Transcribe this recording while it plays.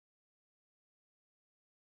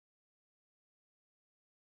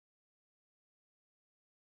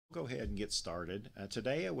Go ahead and get started.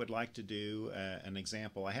 Today I would like to do an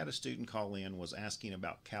example. I had a student call in, was asking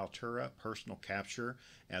about Kaltura personal capture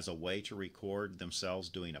as a way to record themselves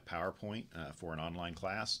doing a PowerPoint for an online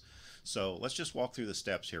class. So let's just walk through the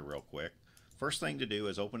steps here real quick. First thing to do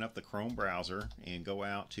is open up the Chrome browser and go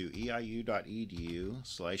out to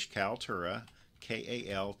eiu.edu/Kaltura,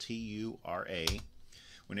 Kaltura.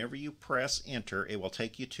 Whenever you press enter, it will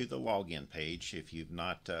take you to the login page if you've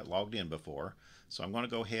not logged in before. So I'm going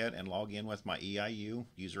to go ahead and log in with my EIU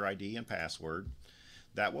user ID and password.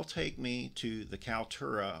 That will take me to the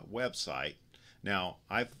Kaltura website. Now,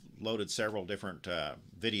 I've loaded several different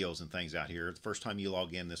videos and things out here. The first time you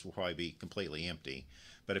log in, this will probably be completely empty.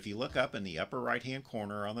 But if you look up in the upper right-hand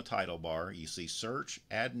corner on the title bar, you see Search,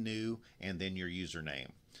 Add New, and then your username.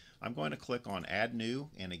 I'm going to click on Add New,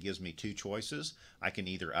 and it gives me two choices. I can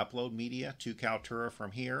either upload media to Kaltura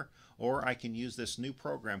from here, or I can use this new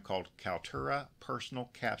program called Kaltura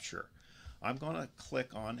Personal Capture. I'm going to click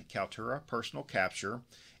on Kaltura Personal Capture,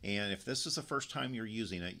 and if this is the first time you're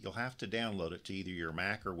using it, you'll have to download it to either your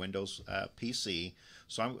Mac or Windows PC.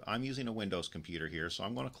 So I'm using a Windows computer here, so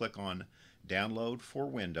I'm going to click on Download for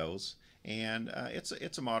Windows. And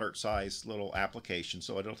it's a moderate sized little application,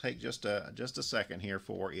 so it'll take just a second here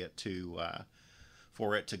for it to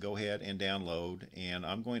go ahead and download. And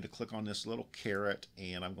I'm going to click on this little caret,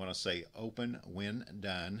 and I'm going to say open when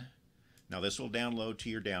done. Now this will download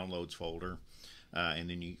to your downloads folder, and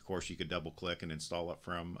then of course you could double click and install it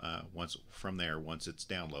from there once it's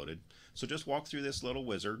downloaded. So just walk through this little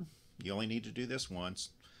wizard. You only need to do this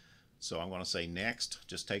once. So I'm going to say next,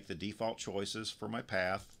 just take the default choices for my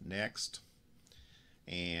path, next,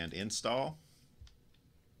 and install.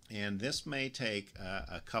 And this may take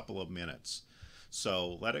a couple of minutes.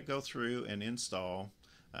 So let it go through and install.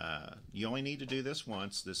 You only need to do this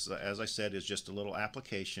once. This, as I said, is just a little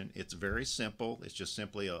application. It's very simple. It's just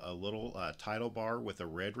simply a little title bar with a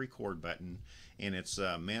red record button, and it's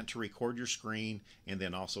meant to record your screen, and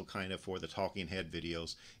then also kind of for the talking head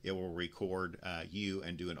videos, it will record you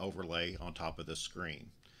and do an overlay on top of the screen.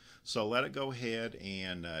 So let it go ahead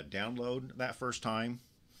and download that first time.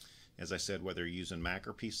 As I said, whether you're using Mac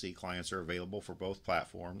or PC, clients are available for both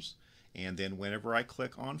platforms. And then whenever I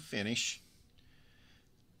click on finish,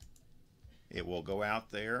 it will go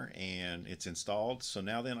out there and it's installed. So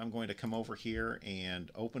now then I'm going to come over here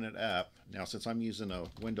and open it up. Now since I'm using a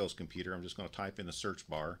Windows computer, I'm just going to type in the search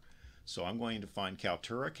bar. So I'm going to find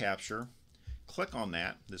Kaltura Capture, click on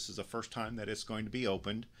that. This is the first time that it's going to be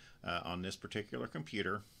opened on this particular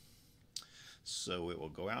computer. So it will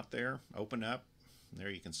go out there, open up. There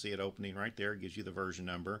you can see it opening right there. It gives you the version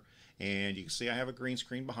number. And you can see I have a green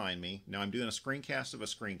screen behind me. Now I'm doing a screencast of a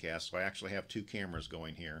screencast, so I actually have two cameras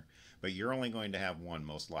going here. But you're only going to have one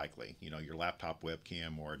most likely, you know, your laptop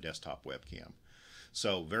webcam or a desktop webcam.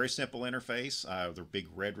 So very simple interface. The big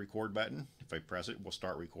red record button, if I press it, we'll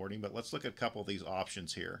start recording. But let's look at a couple of these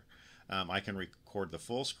options here. I can record the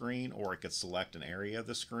full screen, or I could select an area of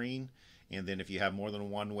the screen. And then if you have more than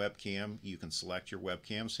one webcam, you can select your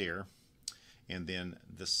webcams here. And then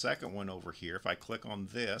the second one over here, if I click on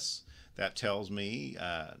this, that tells me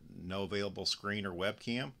no available screen or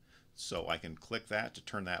webcam. So I can click that to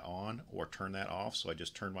turn that on or turn that off. So I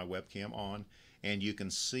just turn my webcam on, and you can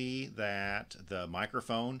see that the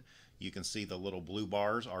microphone, you can see the little blue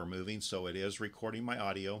bars are moving, so it is recording my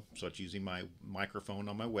audio. So it's using my microphone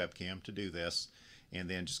on my webcam to do this. And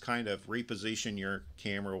then just kind of reposition your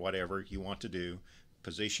camera, whatever you want to do.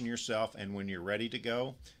 Position yourself, and when you're ready to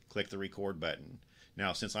go, click the record button.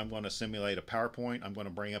 Now since I'm going to simulate a PowerPoint, I'm going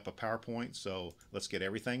to bring up a PowerPoint, so let's get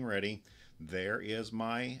everything ready. There is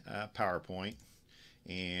my PowerPoint,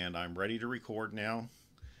 and I'm ready to record now.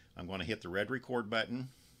 I'm going to hit the red record button.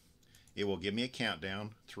 It will give me a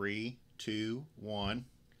countdown, 3, 2, 1.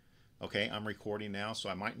 Okay, I'm recording now, so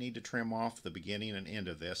I might need to trim off the beginning and end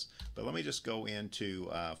of this, but let me just go into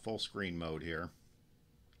full screen mode here.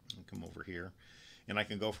 I'll come over here, and I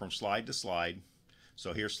can go from slide to slide.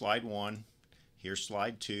 So here's slide 1, here's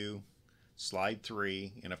slide 2, slide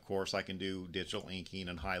 3, and of course I can do digital inking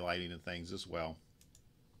and highlighting and things as well.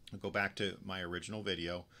 I'll go back to my original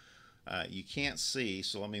video. You can't see,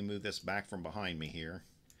 so let me move this back from behind me here.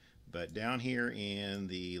 But down here in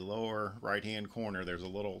the lower right hand corner, there's a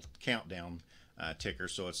little countdown ticker,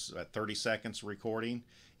 so it's at 30 seconds recording,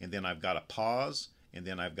 and then I've got a pause, and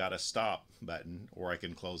then I've got a stop button, or I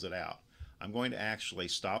can close it out. I'm going to actually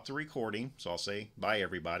stop the recording, so I'll say bye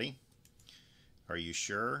everybody. Are you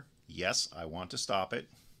sure? Yes, I want to stop it.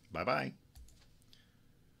 Bye-bye.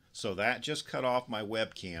 So that just cut off my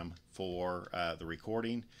webcam for the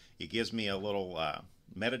recording. It gives me a little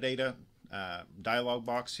metadata dialog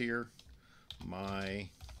box here. My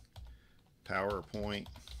PowerPoint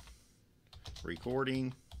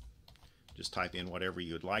recording. Just type in whatever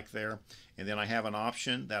you'd like there. And then I have an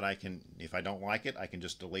option that I can, if I don't like it, I can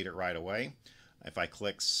just delete it right away. If I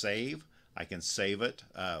click save, I can save it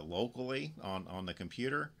locally on the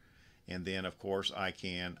computer. And then of course I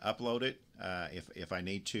can upload it if I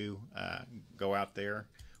need to go out there.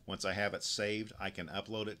 Once I have it saved, I can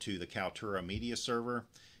upload it to the Kaltura media server.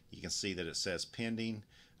 You can see that it says pending.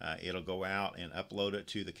 It'll go out and upload it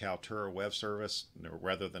to the Kaltura web service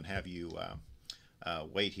rather than have you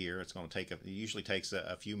wait here. It's going to take, it usually takes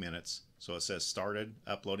a few minutes. So it says started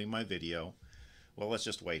uploading my video. Well, let's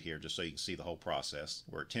just wait here just so you can see the whole process.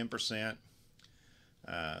 We're at 10%.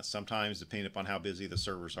 Sometimes, depending upon how busy the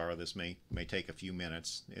servers are, this may take a few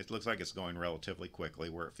minutes. It looks like it's going relatively quickly.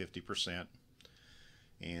 We're at 50%.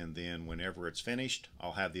 And then whenever it's finished,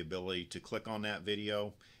 I'll have the ability to click on that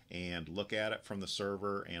video and look at it from the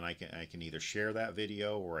server, and I can either share that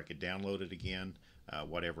video or I could download it again,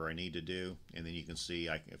 whatever I need to do. And then you can see,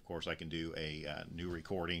 of course, I can do a new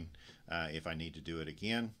recording if I need to do it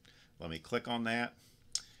again. Let me click on that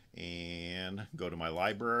and go to my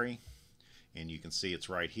library, and you can see it's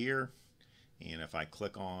right here. And if I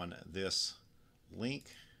click on this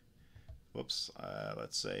link, whoops,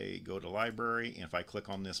 let's say go to library, and if I click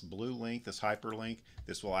on this blue link, this hyperlink,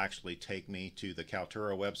 this will actually take me to the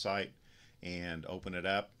Kaltura website and open it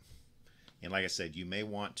up. And like I said, you may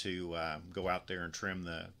want to go out there and trim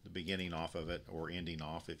the beginning off of it, or ending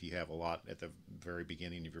off if you have a lot at the very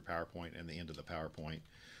beginning of your PowerPoint and the end of the PowerPoint.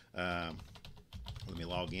 Let me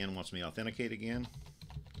log in, wants me to authenticate again,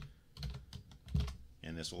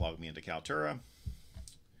 and this will log me into Kaltura.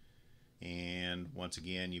 And once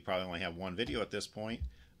again, you probably only have one video at this point.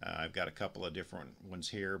 I've got a couple of different ones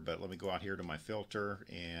here, but let me go out here to my filter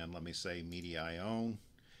and let me say media I own,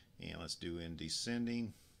 and let's do in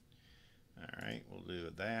descending. All right, we'll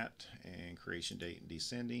do that, and creation date and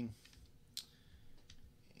descending.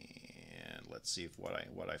 And let's see if what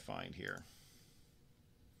I find here.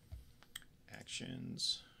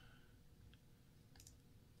 Actions.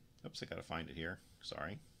 Oops, I gotta find it here.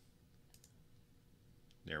 Sorry.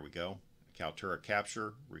 There we go. Kaltura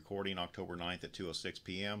capture recording October 9th at 2:06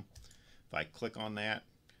 p.m. If I click on that,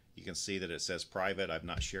 you can see that it says private. I've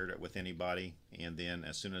not shared it with anybody. And then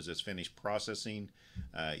as soon as it's finished processing,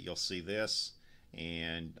 you'll see this.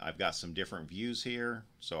 And I've got some different views here.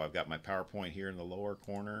 So I've got my PowerPoint here in the lower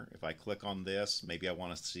corner. If I click on this, maybe I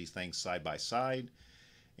want to see things side by side.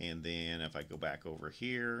 And then if I go back over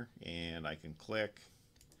here and I can click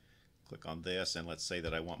on this, and let's say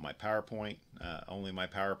that I want my PowerPoint, only my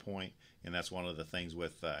PowerPoint, and that's one of the things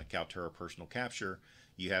with Kaltura Personal Capture.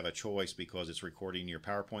 You have a choice because it's recording your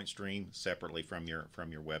PowerPoint stream separately from your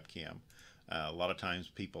webcam. A lot of times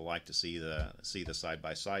people like to see the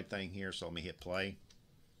side-by-side thing here, so let me hit play.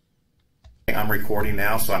 I'm recording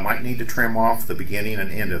now, so I might need to trim off the beginning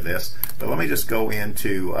and end of this, but let me just go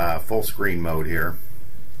into full screen mode here.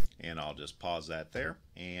 And I'll just pause that there.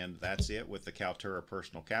 And that's it with the Kaltura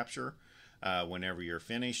Personal Capture. Whenever you're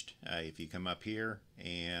finished, if you come up here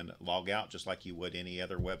and log out just like you would any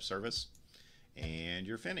other web service, and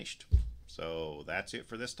you're finished. So that's it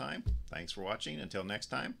for this time. Thanks for watching. Until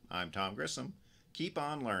next time, I'm Tom Grissom. Keep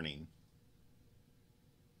on learning.